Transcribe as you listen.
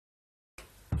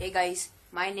Hey guys,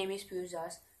 my name is Piyush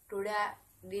Das. Today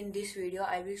in this video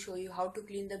I will show you how to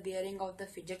clean the bearing of the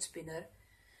fidget spinner.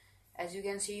 As you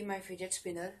can see my fidget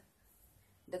spinner,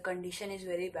 the condition is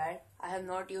very bad. I have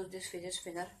not used this fidget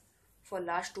spinner for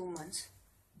last 2 months,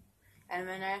 and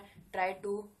when I try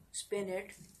to spin it,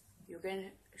 you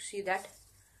can see that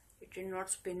it is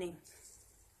not spinning.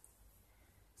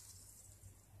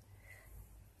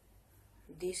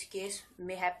 This case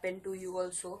may happen to you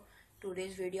also.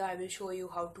 Today's video I will show you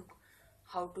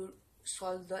how to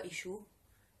solve the issue.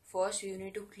 First you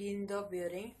need to clean the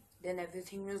bearing, then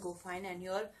everything will go fine and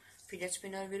your fidget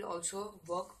spinner will also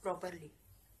work properly.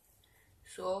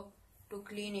 So to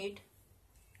clean it,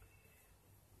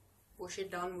 push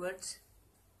it downwards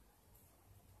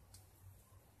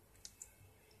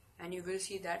and you will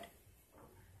see that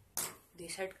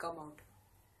this had come out.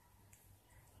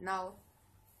 Now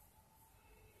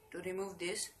to remove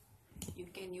this, you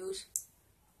can use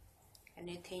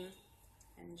anything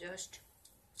and just,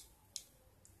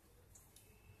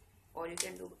 or you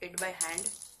can do it by hand,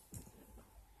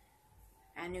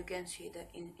 and you can see the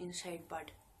inside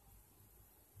part.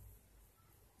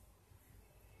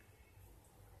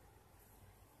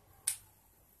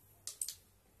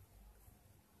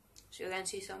 So you can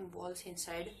see some balls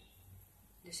inside.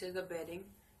 This is the bearing.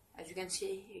 As you can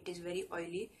see, it is very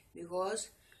oily because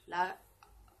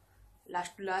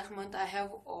last month I have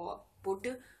put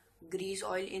grease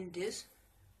oil in this.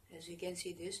 As you can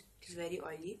see, this it is very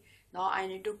oily. Now I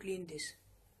need to clean this.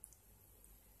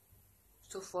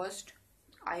 So first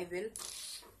I will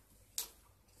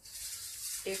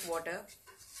take water,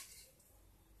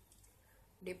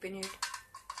 dip in it.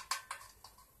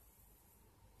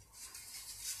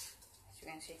 As you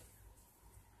can see,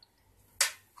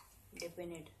 dip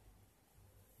in it.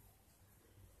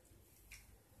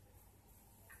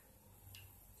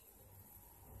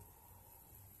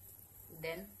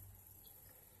 Then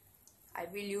I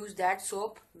will use that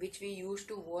soap which we use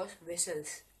to wash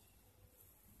vessels.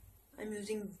 I'm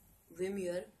using Vim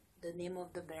here, the name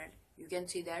of the brand. You can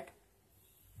see that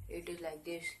it is like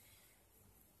this.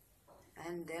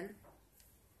 And then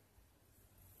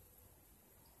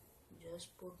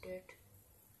just put it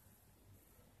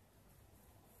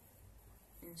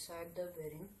inside the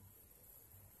bearing.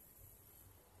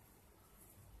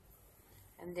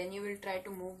 And then you will try to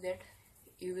move that.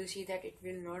 You will see that it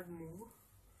will not move.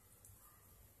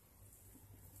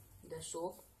 The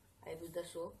soap, I use the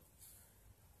soap,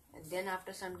 and then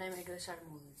after some time it will start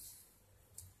moving.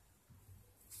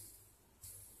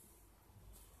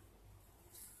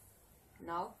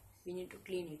 Now we need to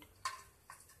clean it.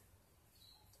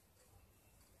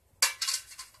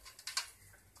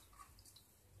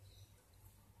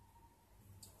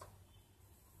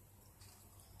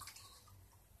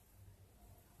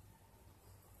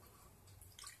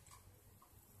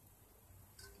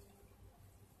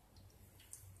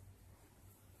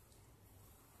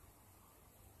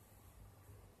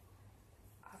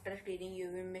 After cleaning,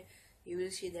 you will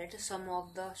see that some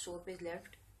of the soap is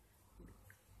left.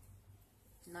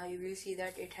 Now you will see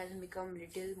that it has become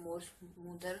little more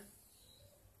smoother.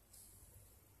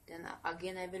 Then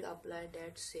again I will apply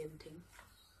that same thing,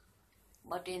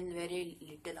 but in very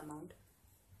little amount.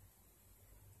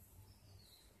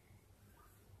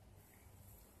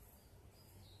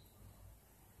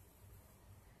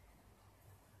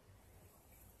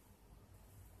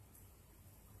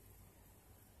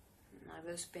 I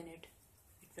will spin it.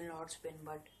 It will not spin,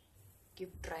 but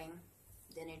keep trying,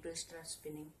 then it will start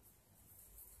spinning.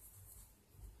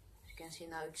 You can see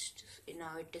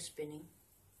now it is spinning.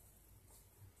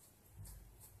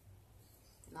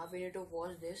 Now we need to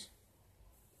wash this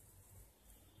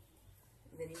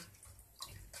very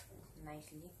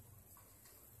nicely.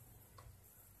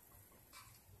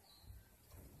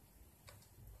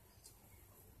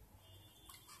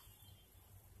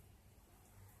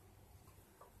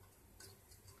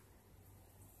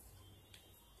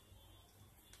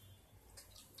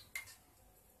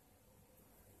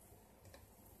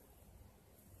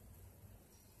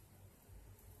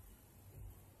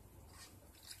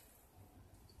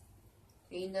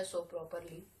 Clean the soap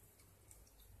properly,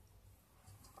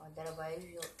 otherwise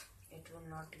it will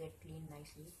not get clean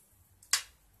nicely.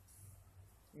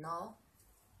 Now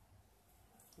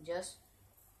just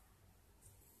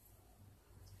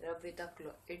rub it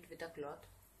with a cloth.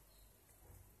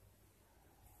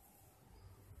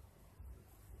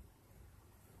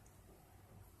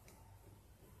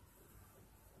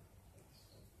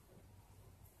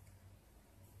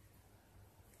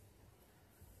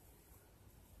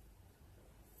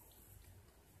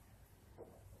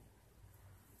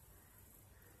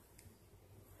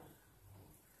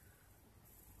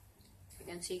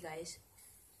 can see guys,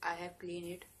 I have cleaned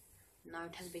it. Now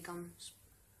it has become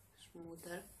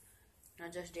smoother. Now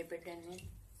just dip it in it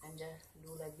and just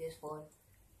do like this for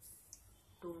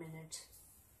 2 minutes.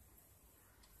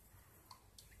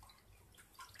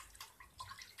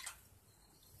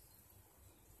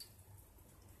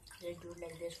 Just do it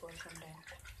like this for some time.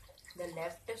 The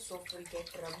left soap will get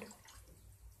rubbed.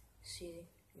 See,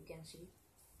 you can see.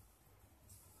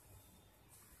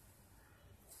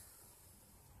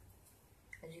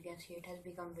 As you can see, it has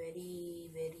become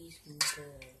very smoother.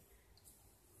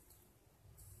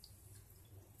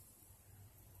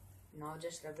 Now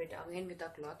just rub it again with a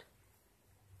cloth.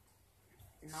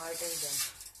 Now it is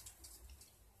done.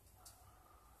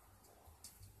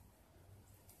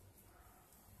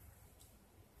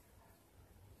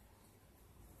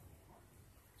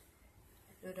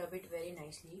 You rub it very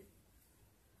nicely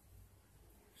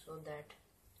so that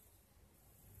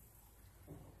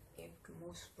it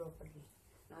moves properly.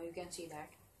 Now you can see that.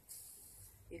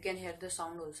 You can hear the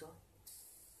sound also.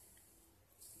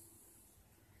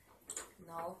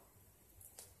 Now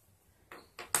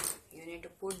you need to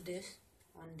put this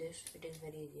on this. It is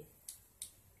very easy.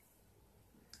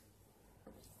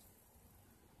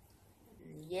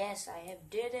 Yes, I have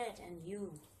did it, and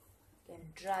you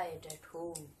can try it at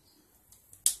home.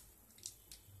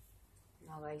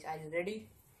 Now guys, are you ready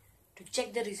to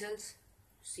check the results?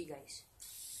 See guys.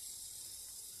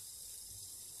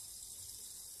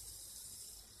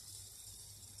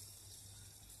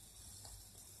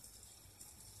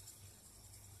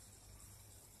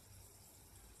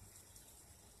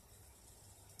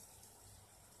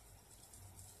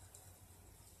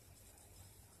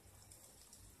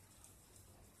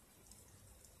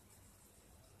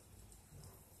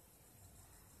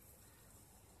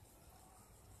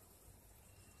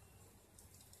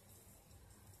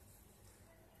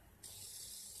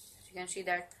 You can see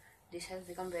that this has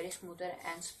become very smoother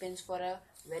and spins for a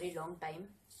very long time.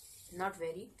 Not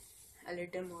very, a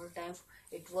little more time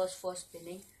it was for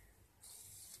spinning.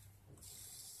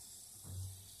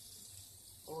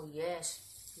 Oh yes,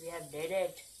 we have did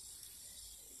it.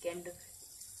 Can do,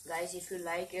 guys, if you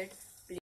like it,